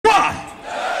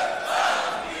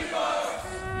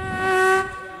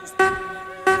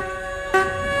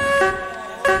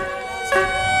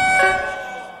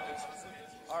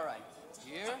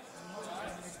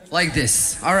Like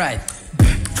this. All right.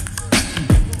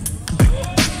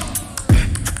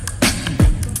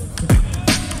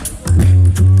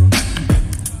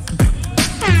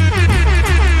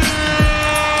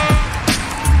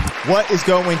 What is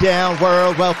going down,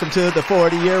 world? Welcome to the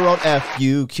 40-year-old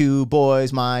FUQ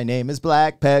boys. My name is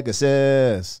Black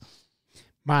Pegasus.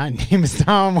 My name is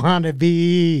Tom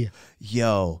Wannabe.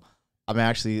 Yo,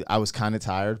 I was kind of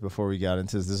tired before we got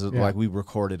into this. This is like we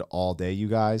recorded all day, you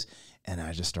guys, and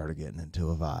I just started getting into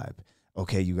a vibe.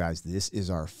 Okay, you guys, this is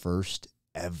our first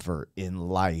ever in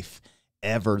life.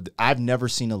 Ever. I've never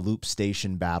seen a loop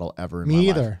station battle ever in my life. Me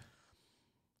either.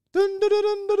 Dun, dun, dun,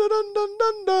 dun, dun, dun, dun,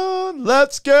 dun, dun.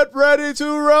 Let's get ready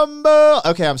to rumble.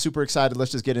 Okay, I'm super excited.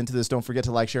 Let's just get into this. Don't forget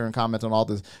to like, share, and comment on all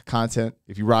the content.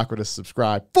 If you rock with us,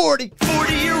 subscribe. 40-year-old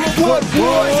boys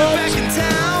are back in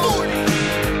town.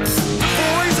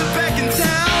 Boys are back in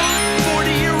town.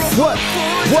 40-year-old boys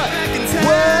are back in town.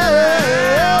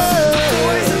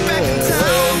 Boys are back in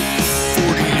town.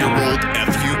 40-year-old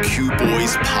FUQ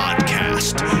Boys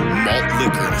podcast. Malt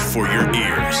liquor for your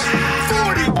ears.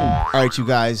 40. All right, you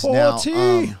guys. Now,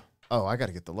 40. oh, I got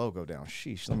to get the logo down.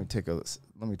 Sheesh. Let me take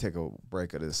a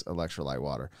break of this electrolyte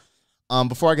water.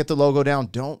 Before I get the logo down,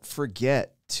 don't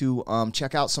forget to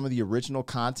check out some of the original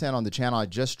content on the channel. I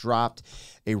just dropped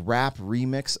a rap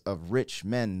remix of Rich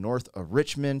Men North of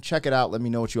Richmond. Check it out. Let me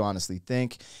know what you honestly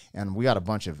think. And we got a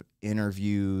bunch of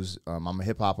interviews. I'm a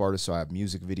hip hop artist, so I have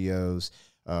music videos.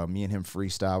 Me and him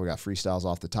freestyle. We got freestyles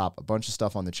off the top. A bunch of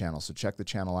stuff on the channel. So check the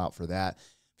channel out for that.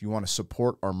 If you want to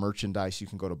support our merchandise, you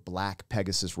can go to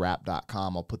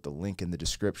blackpegasusrap.com. I'll put the link in the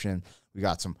description. We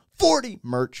got some 40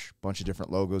 merch, bunch of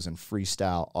different logos and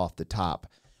freestyle off the top.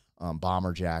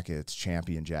 Bomber jackets,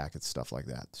 champion jackets, stuff like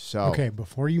that. So Okay,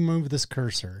 before you move this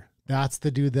cursor, that's the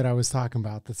dude that I was talking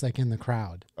about that's like in the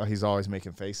crowd. Oh, he's always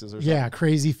making faces or something? Yeah,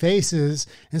 crazy faces.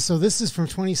 And so this is from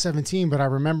 2017, but I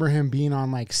remember him being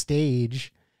on like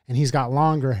stage and he's got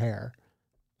longer hair,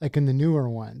 like in the newer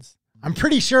ones. I'm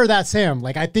pretty sure that's him.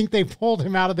 Like, I think they pulled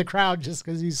him out of the crowd just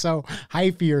because he's so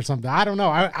hypey or something. I don't know.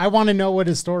 I want to know what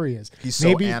his story is. He's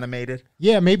so animated.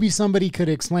 Yeah, maybe somebody could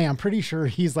explain. I'm pretty sure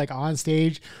he's like on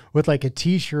stage with like a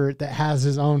t-shirt that has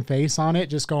his own face on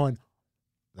it, just going.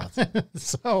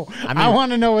 So I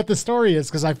want to know what the story is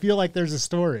because I feel like there's a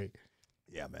story.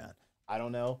 Yeah, man. I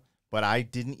don't know, but I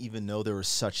didn't even know there was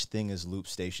such thing as loop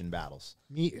station battles.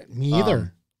 Me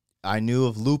either. I knew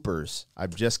of loopers.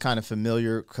 I'm just kind of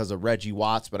familiar because of Reggie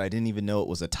Watts, but I didn't even know it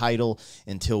was a title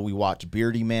until we watched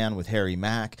Beardy Man with Harry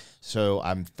Mack. So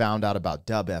I found out about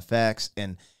Dub FX,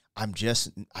 and I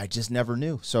just never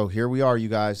knew. So here we are, you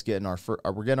guys, getting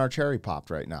we're getting our cherry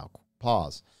popped right now.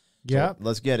 Pause. Yeah, so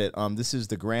let's get it. This is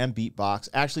the Grand Beatbox.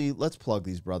 Actually, let's plug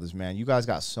these brothers, man. You guys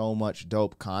got so much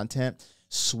dope content.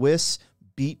 Swiss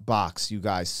Beatbox, you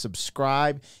guys,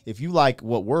 subscribe if you like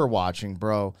what we're watching,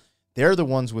 bro. They're the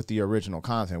ones with the original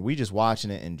content. We just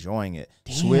watching it, enjoying it.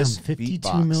 Damn, Swiss 52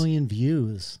 Beatbox. million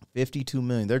views. 52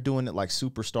 million. They're doing it like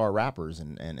superstar rappers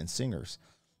and singers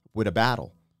with a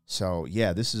battle. So,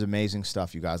 yeah, this is amazing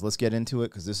stuff, you guys. Let's get into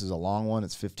it because this is a long one.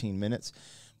 It's 15 minutes,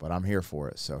 but I'm here for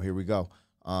it. So, here we go.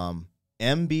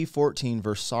 MB14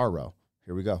 versus Saro.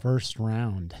 Here we go. First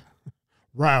round.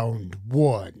 Round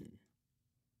one.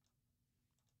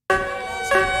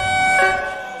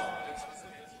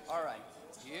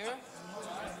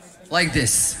 Like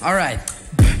this. All right.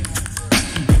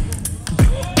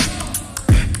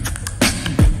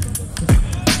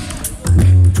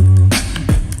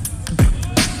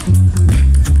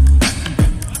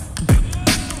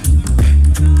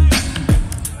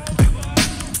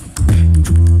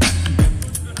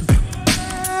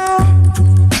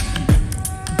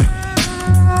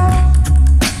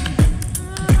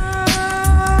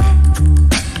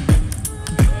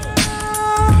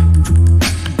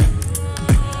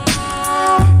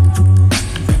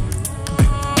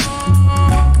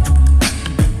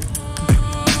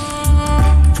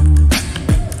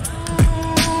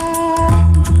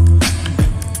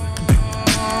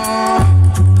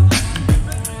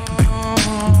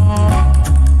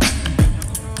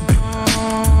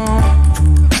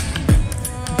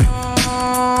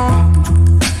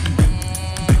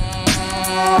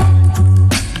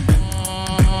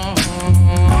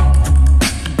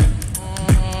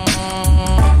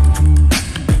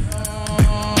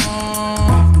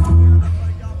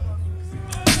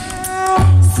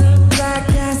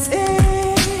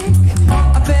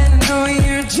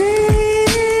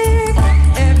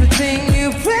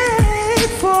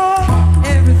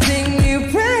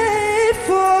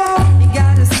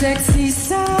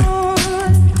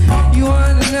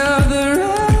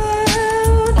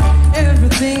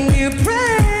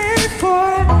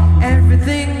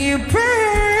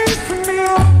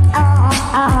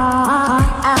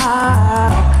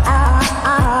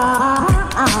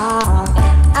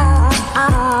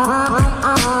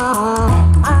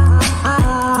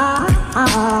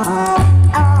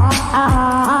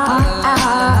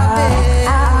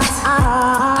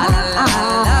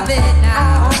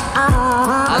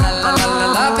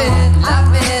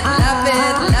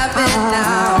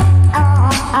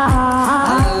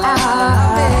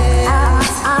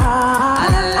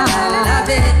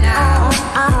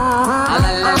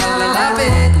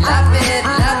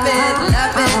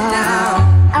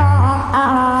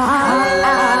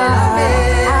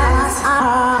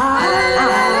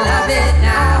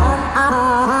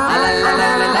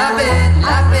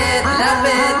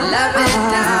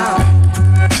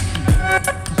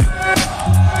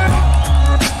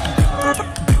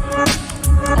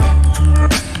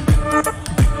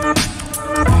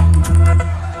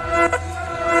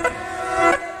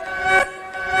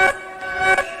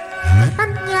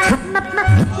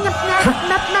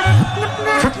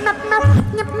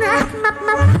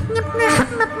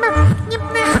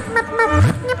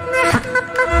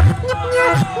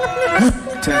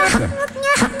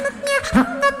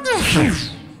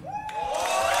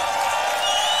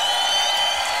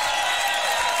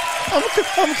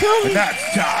 I'm coming. And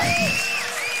that's time.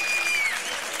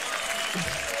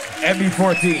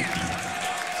 MB14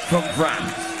 from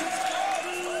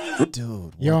France.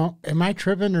 Dude. Yo, am I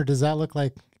tripping or does that look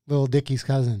like Little Dickie's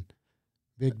cousin?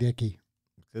 Big Dickie.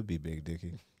 Could be Big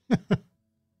Dickie.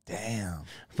 Damn.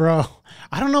 Bro,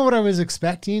 I don't know what I was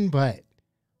expecting, but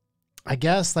I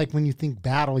guess like when you think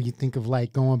battle, you think of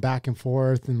like going back and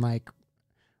forth and like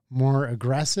more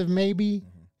aggressive maybe.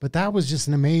 But that was just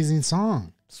an amazing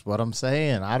song. That's what I'm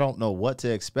saying. I don't know what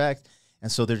to expect.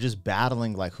 And so they're just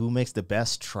battling like who makes the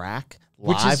best track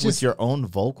live with your own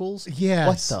vocals?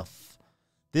 Yes. What the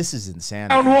this is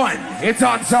insanity. Round one, it's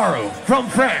on Saro from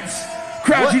France.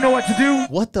 Crowd, you know what to do?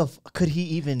 What the could he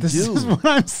even This do? is what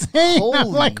I'm saying. I'm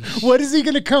Holy like, what is he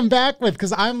going to come back with?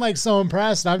 Because I'm like so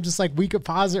impressed. I'm just like, we could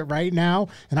pause it right now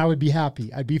and I would be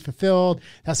happy. I'd be fulfilled.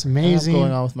 That's amazing. What's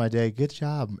going on with my day? Good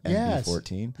job, Yes.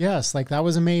 MB14. Yes, like that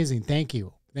was amazing. Thank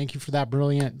you. Thank you for that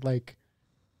brilliant, like.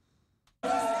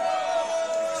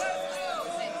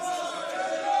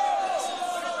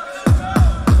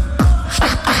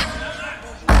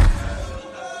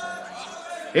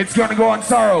 It's gonna go on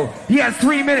Saro. He has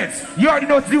 3 minutes. You already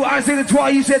know what to do. I say the trois,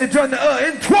 you say the done the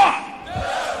and trois.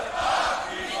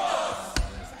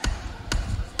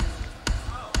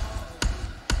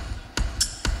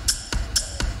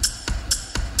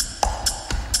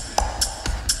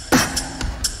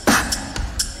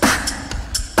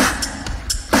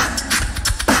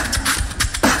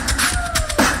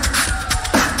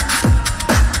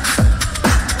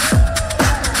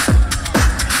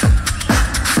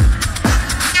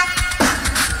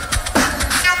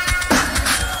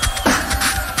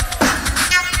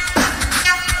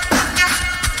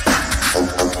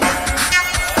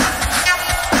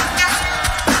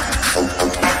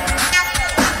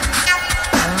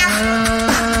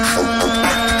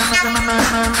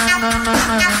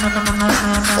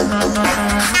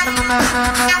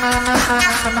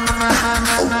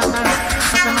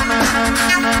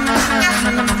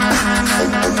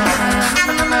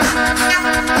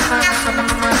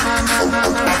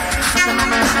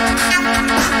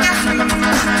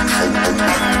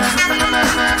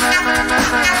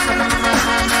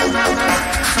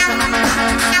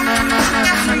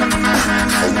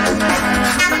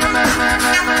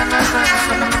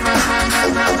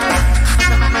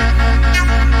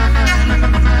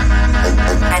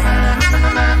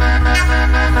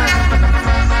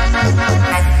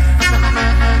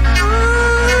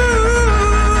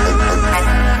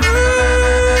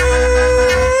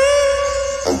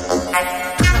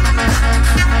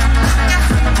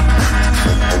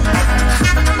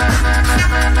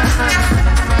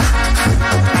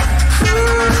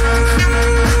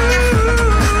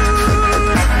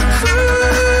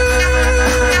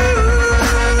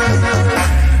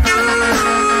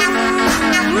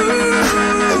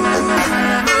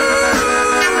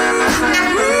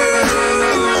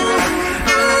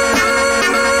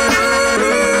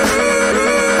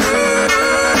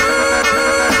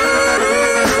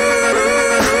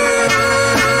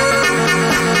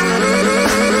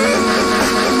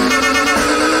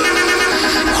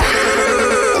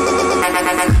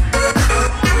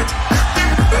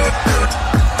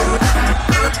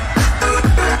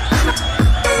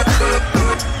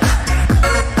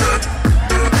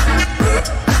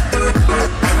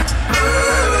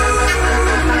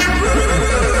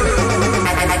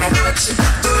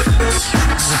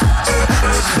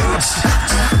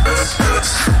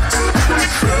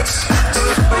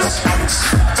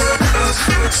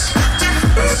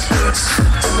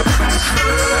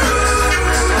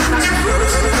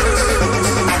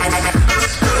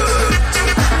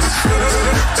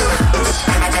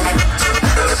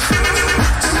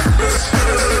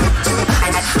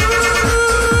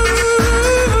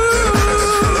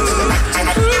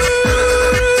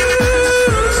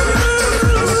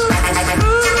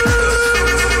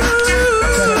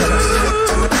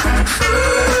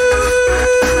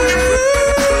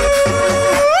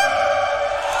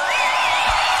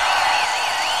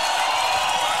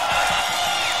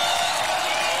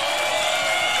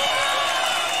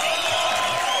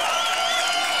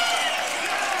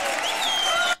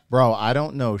 Bro, I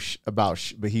don't know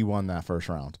about but he won that first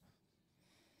round.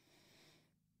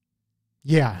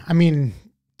 Yeah, I mean,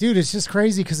 Dude, it's just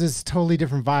crazy because it's a totally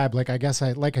different vibe. Like, I guess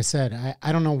like I said,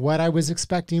 I don't know what I was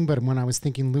expecting, but when I was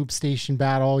thinking loop station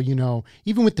battle, you know,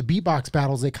 even with the beatbox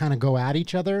battles, they kind of go at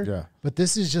each other. Yeah. But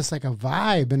this is just like a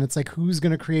vibe, and it's like, who's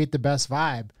going to create the best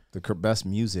vibe? The best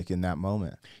music in that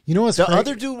moment. You know what's the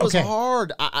other dude was okay.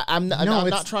 hard. I'm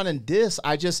not trying to diss.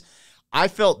 I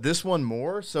felt this one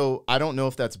more, so I don't know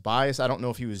if that's bias. I don't know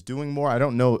if he was doing more. I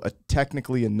don't know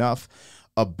technically enough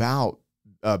about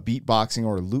beatboxing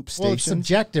or loop stations. Well, it's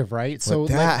subjective, right? But So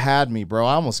that had me, bro.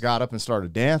 I almost got up and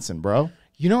started dancing, bro.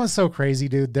 You know what's so crazy,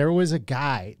 dude? There was a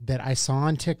guy that I saw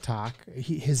on TikTok.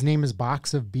 His name is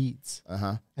Box of Beats.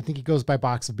 Uh-huh. I think he goes by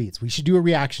Box of Beats. We should do a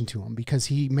reaction to him because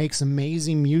he makes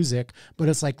amazing music, but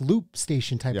it's like loop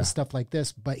station type of stuff like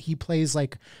this. But he plays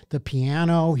like the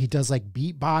piano. He does like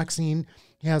beatboxing.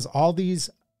 He has all these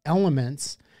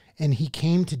elements, and he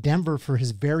came to Denver for his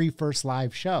very first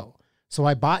live show. So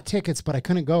I bought tickets, but I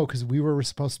couldn't go because we were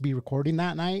supposed to be recording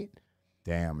that night.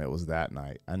 Damn, it was that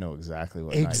night. I know exactly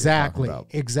what Exactly. night you're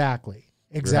talking Exactly.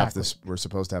 about. Exactly. We're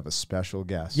supposed to have a special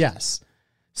guest. Yes.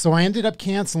 So I ended up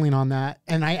canceling on that,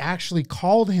 and I actually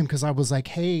called him because I was like,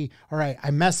 hey, all right,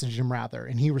 I messaged him rather,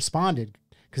 and he responded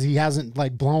because he hasn't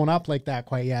like blown up like that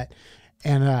quite yet.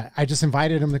 And I just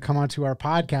invited him to come onto our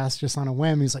podcast just on a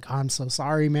whim. He's like, oh, I'm so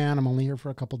sorry, man. I'm only here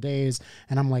for a couple days,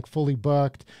 and I'm like fully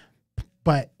booked.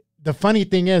 But the funny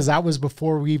thing is that was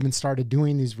before we even started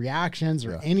doing these reactions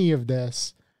or any of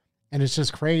this. And it's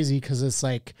just crazy because it's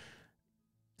like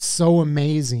so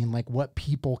amazing, like what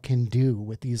people can do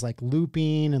with these like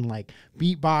looping and like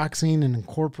beatboxing and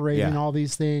incorporating all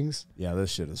these things. Yeah,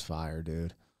 this shit is fire,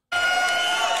 dude.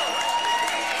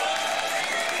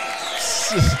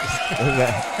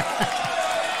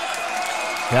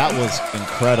 That was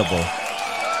incredible.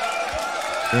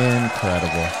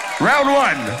 Incredible. Round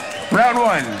one.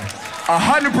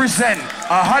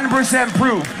 100%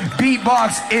 proof.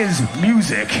 Beatbox is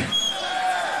music.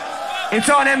 It's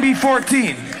on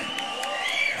MB14.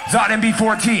 It's on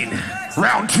MB14.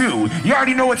 Round 2. You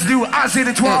already know what to do. I say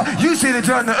the 12. You say the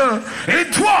turn. Et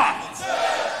toi.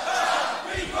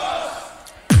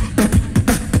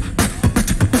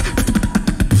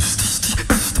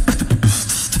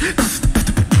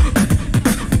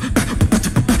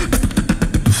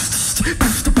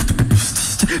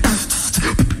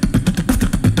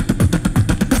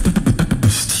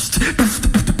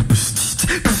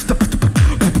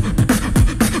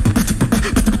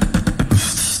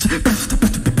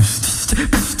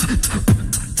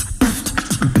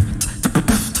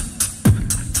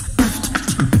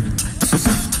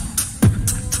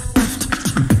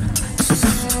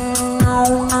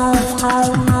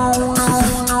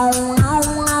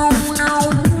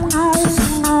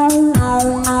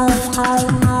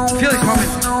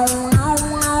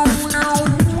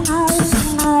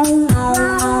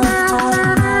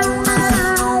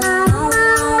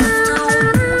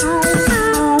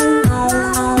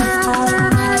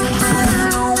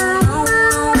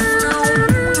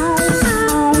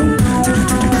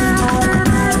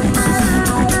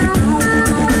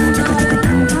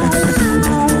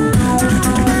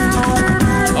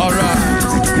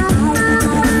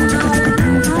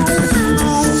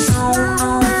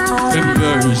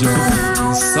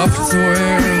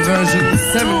 Software version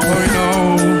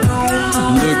 7.0.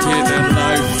 Looking at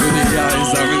life through the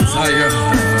eyes of entire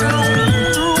heart.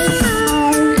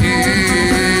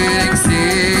 It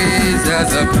exists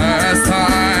as a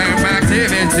pastime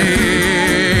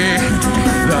activity.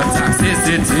 The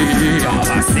toxicity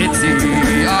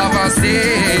of our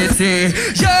city.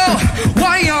 Yo,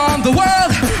 why on the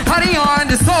world? Hiding on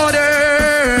disorder.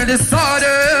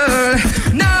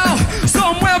 Now,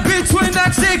 somewhere between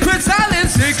that sacred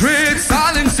silence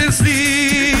and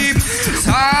sleep.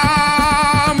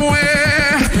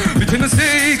 Somewhere between the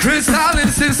sacred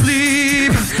silence and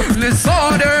sleep.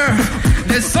 Disorder.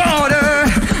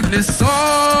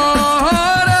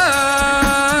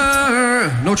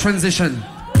 No transition.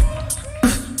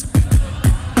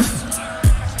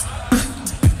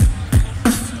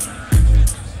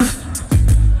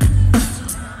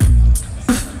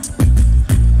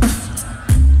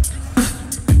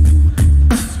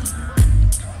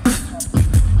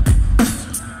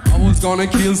 Gonna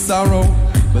kill Saro,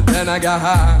 but then I got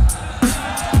high.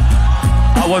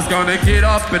 I was gonna get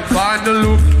up and find the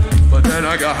loop, but then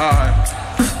I got high.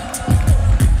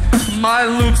 My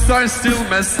loops are still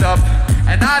messed up,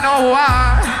 and I know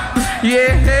why.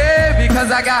 Yeah, because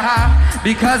I got high.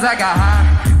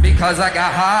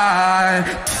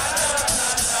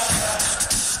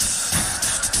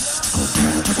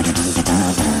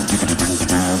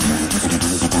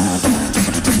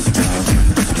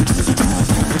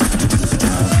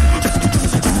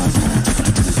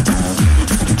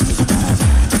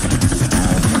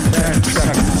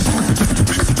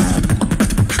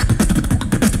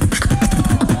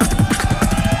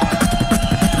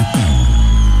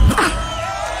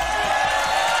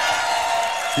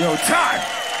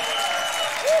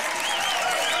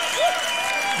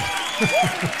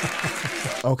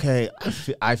 Okay,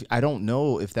 I don't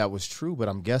know if that was true, but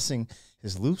I'm guessing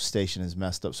his loop station is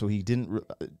messed up, so he didn't.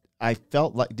 I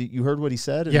felt like you heard what he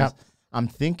said. And Yeah. I'm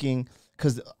thinking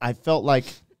because I felt like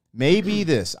maybe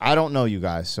this. I don't know, you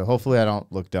guys. So hopefully I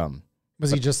don't look dumb.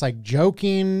 Was he just like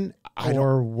joking,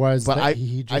 or was But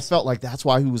he just? I felt like that's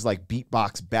why he was like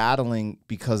beatbox battling,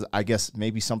 because I guess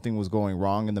maybe something was going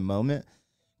wrong in the moment.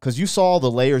 Because you saw the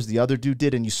layers the other dude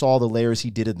did, and you saw the layers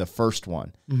he did in the first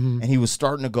one. And he was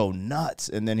starting to go nuts.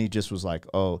 And then he just was like,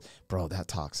 oh, bro, that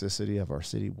toxicity of our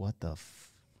city, what the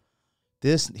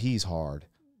he's hard.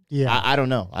 Yeah. I don't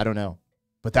know. I don't know.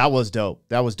 But that was dope.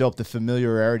 That was dope. The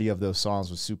familiarity of those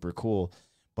songs was super cool.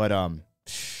 But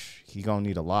he gonna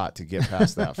need a lot to get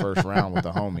past that first round with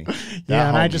the homie. Yeah,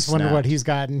 and I homie just wonder snapped. what he's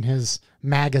got in his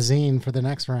magazine for the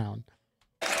next round.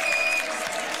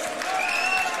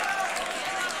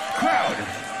 Crowd,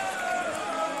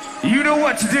 you know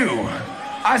what to do.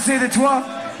 I say the toi,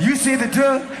 you say the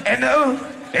de, and the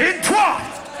and toi.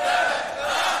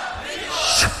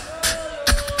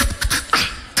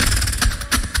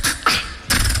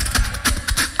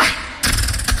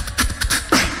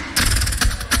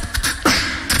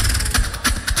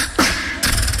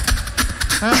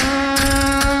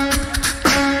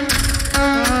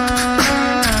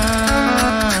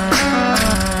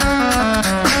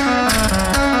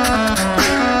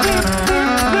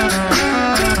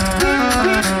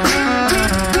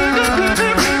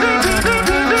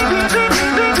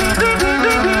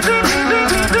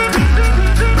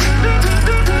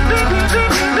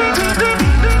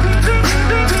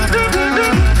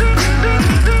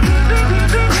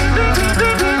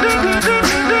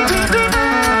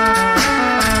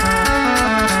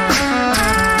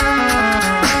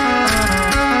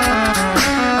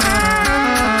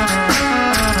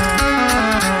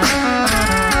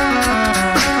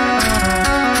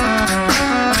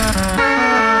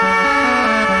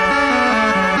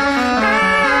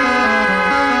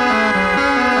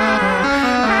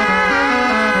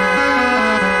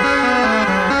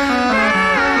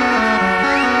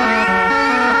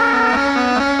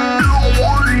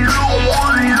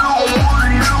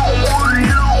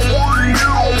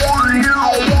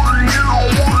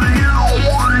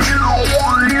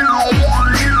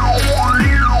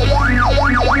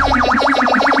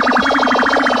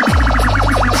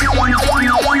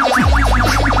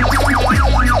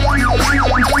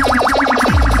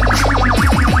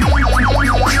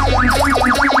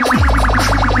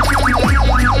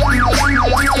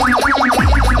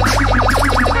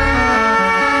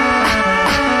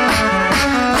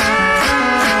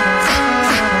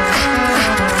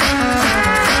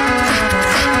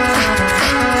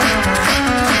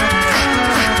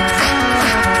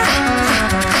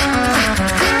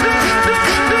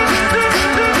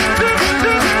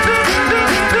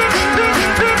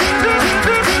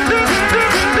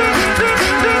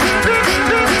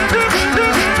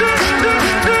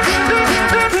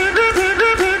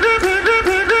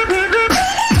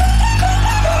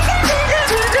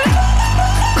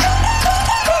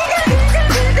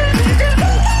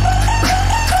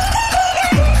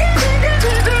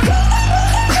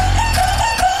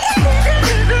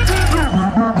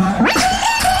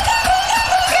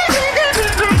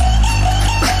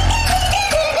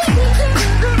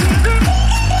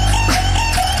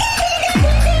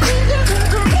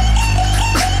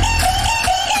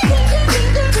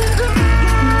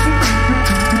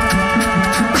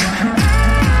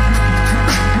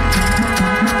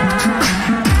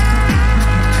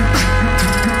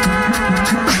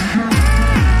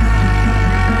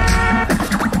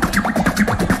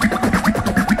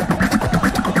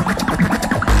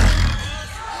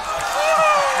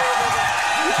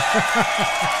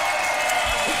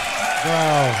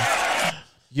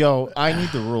 Yo, I need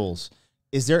the rules.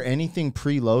 Is there anything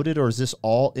preloaded, or is this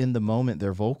all in the moment,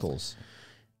 their vocals?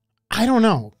 I don't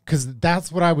know, because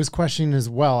that's what I was questioning as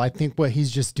well. I think what he's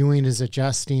just doing is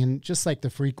adjusting just like the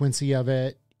frequency of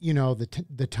it, you know, the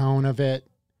tone of it.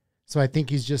 So I think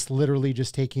he's just literally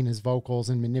just taking his vocals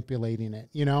and manipulating it,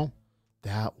 you know?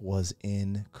 That was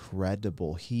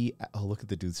incredible. Oh, look at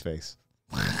the dude's face.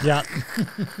 Yeah.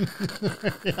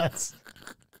 Yes.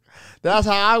 That's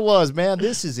how I was, man.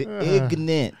 This is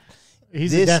ignorant.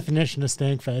 He's the definition of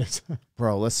stank face.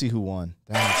 Bro, let's see who won.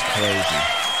 That's crazy.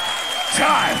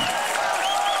 Time.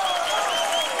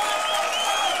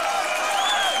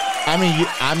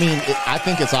 I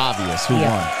think it's obvious who won.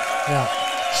 Yeah.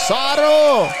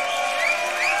 Saro.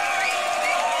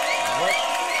 What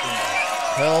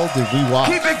the hell did we watch?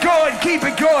 Keep it going, keep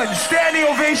it going. Standing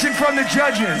ovation from the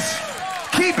judges.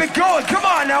 Keep it going. Come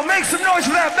on now, make some noise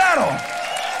for that battle.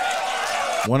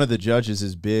 One of the judges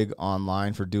is big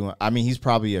online for doing. I mean, he's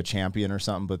probably a champion or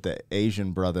something. But the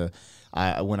Asian brother,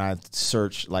 when I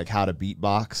search like how to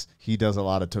beatbox, he does a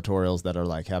lot of tutorials that are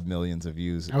like have millions of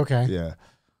views. Okay. Yeah.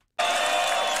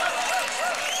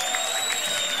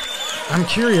 I'm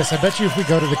curious. I bet you if we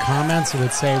go to the comments, it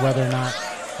would say whether or not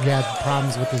he had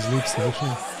problems with his loop station.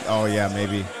 Oh yeah,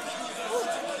 maybe.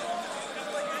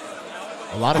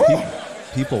 A lot of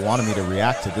people wanted me to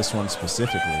react to this one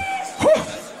specifically.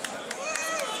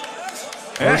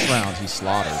 First round, he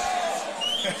slaughtered.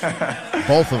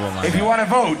 Both of them. If you want to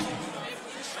vote,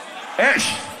 Ish.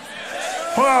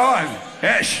 Hold on.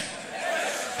 Ish.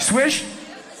 Swish.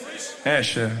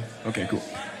 Ish. Okay, cool.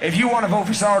 If you want to vote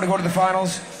for Saro to go to the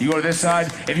finals, you go to this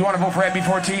side. If you want to vote for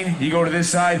MB14, you go to this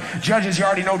side. Judges, you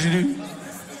already know what to do.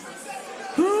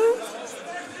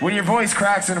 When your voice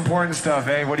cracks and important stuff,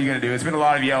 eh? What are you going to do? It's been a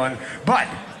lot of yelling. But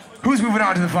who's moving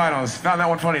on to the finals? Found that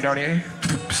one funny, don't you?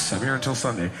 I'm here until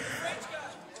Sunday.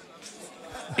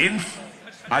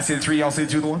 I say the 3, y'all say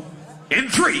the 2, the 1. In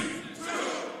 3, 2,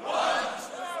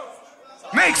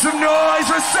 1. Make some noise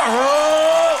for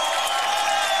Saro!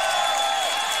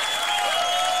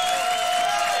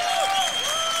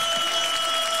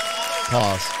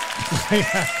 Pause.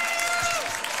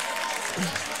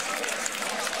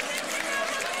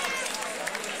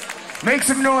 Make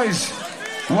some noise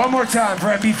one more time for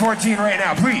MB14 right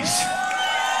now, please.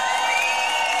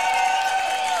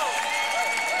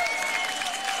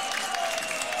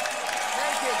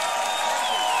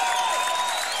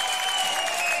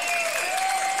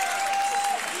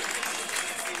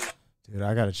 Dude,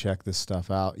 I gotta check this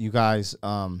stuff out. You guys,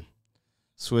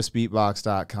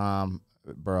 SwissBeatbox.com,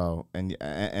 bro. And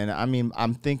I mean,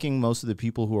 I'm thinking most of the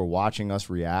people who are watching us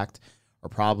react are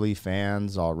probably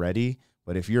fans already.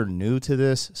 But if you're new to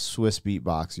this, Swiss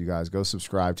Beatbox, you guys, go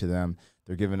subscribe to them.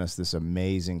 They're giving us this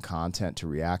amazing content to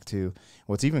react to.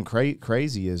 What's even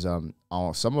crazy is on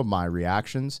some of my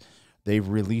reactions, they've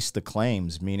released the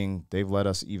claims, meaning they've let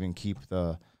us even keep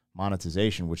the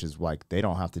monetization, which is like they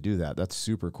don't have to do that. That's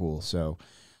super cool. So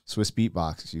Swiss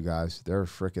Beatbox, you guys, they're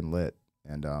freaking lit.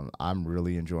 And I'm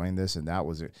really enjoying this. And that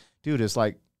was it. Dude, it's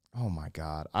like, oh, my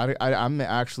God. I'm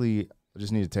actually – I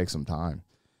just need to take some time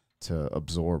to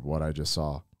absorb what I just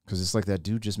saw, because it's like that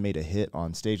dude just made a hit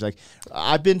on stage. Like,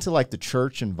 I've been to like the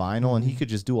church and vinyl, and he could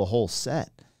just do a whole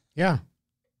set. Yeah,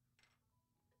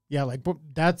 like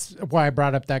that's why I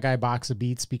brought up that guy Box of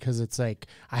Beats, because it's like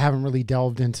I haven't really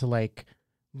delved into like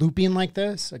looping like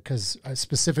this, because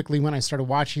specifically when I started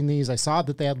watching these, I saw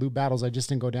that they had loop battles. I just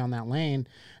didn't go down that lane,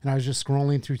 and I was just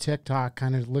scrolling through TikTok,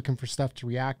 kind of looking for stuff to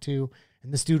react to,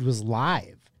 and this dude was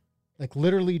live, like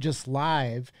literally just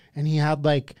live, and he had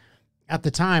like, at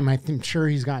the time, I'm sure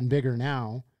he's gotten bigger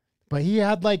now, but he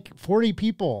had like 40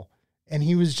 people, and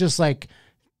he was just like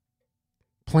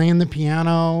playing the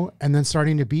piano and then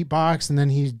starting to beatbox, and then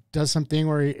he does something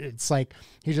where it's like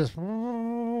he just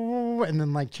and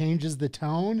then like changes the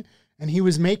tone, and he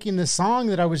was making this song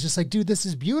that I was just like, dude, this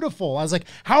is beautiful. I was like,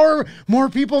 how are more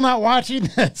people not watching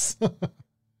this?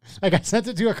 Like, I sent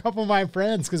it to a couple of my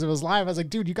friends because it was live. I was like,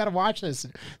 dude, you got to watch this.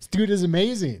 This dude is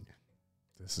amazing.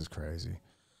 This is crazy.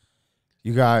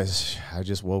 You guys, I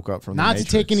just woke up from the Not Matrix.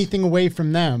 to take anything away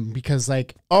from them, because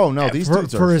like, oh no, these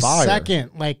dudes for are a fire.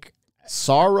 second, like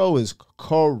Saro is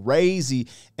crazy.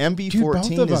 MB14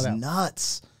 Dude, is them.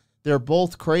 nuts. They're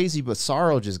both crazy, but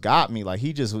Saro just got me. Like,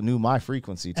 he just knew my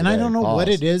frequency today. And I don't know what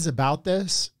Pause. it is about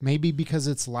this. Maybe because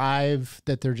it's live,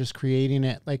 that they're just creating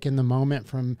it like in the moment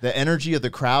from The energy of the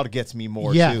crowd gets me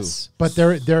more yes. too. But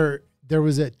there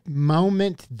was a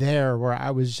moment there where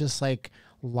I was just like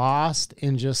lost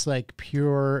in just like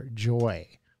pure joy.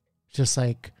 Just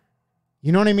like,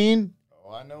 you know what I mean?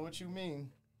 Oh, I know what you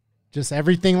mean. Just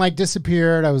everything like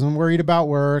disappeared. I wasn't worried about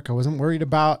work. I wasn't worried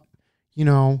about, you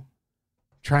know,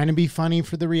 trying to be funny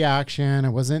for the reaction. I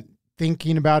wasn't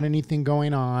thinking about anything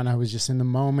going on. I was just in the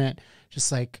moment,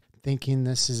 just like thinking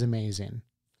this is amazing.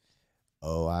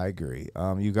 Oh, I agree.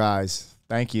 You guys,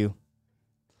 thank you.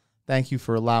 Thank you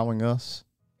for allowing us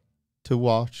to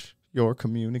watch your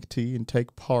community and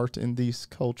take part in these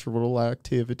cultural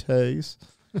activities.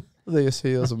 This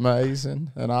is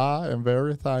amazing, and I am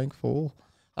very thankful.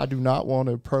 I do not want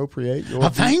to appropriate your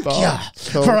Thank you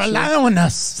culture. for allowing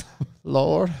us.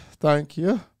 Lord, thank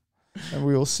you. And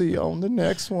we will see you on the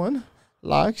next one.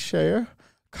 Like, share,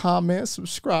 comment,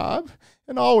 subscribe,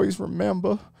 and always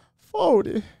remember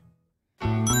 40.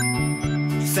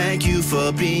 Thank you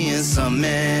for being some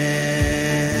man.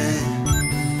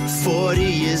 40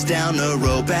 years down the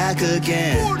road, back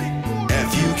again.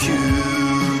 FUQ.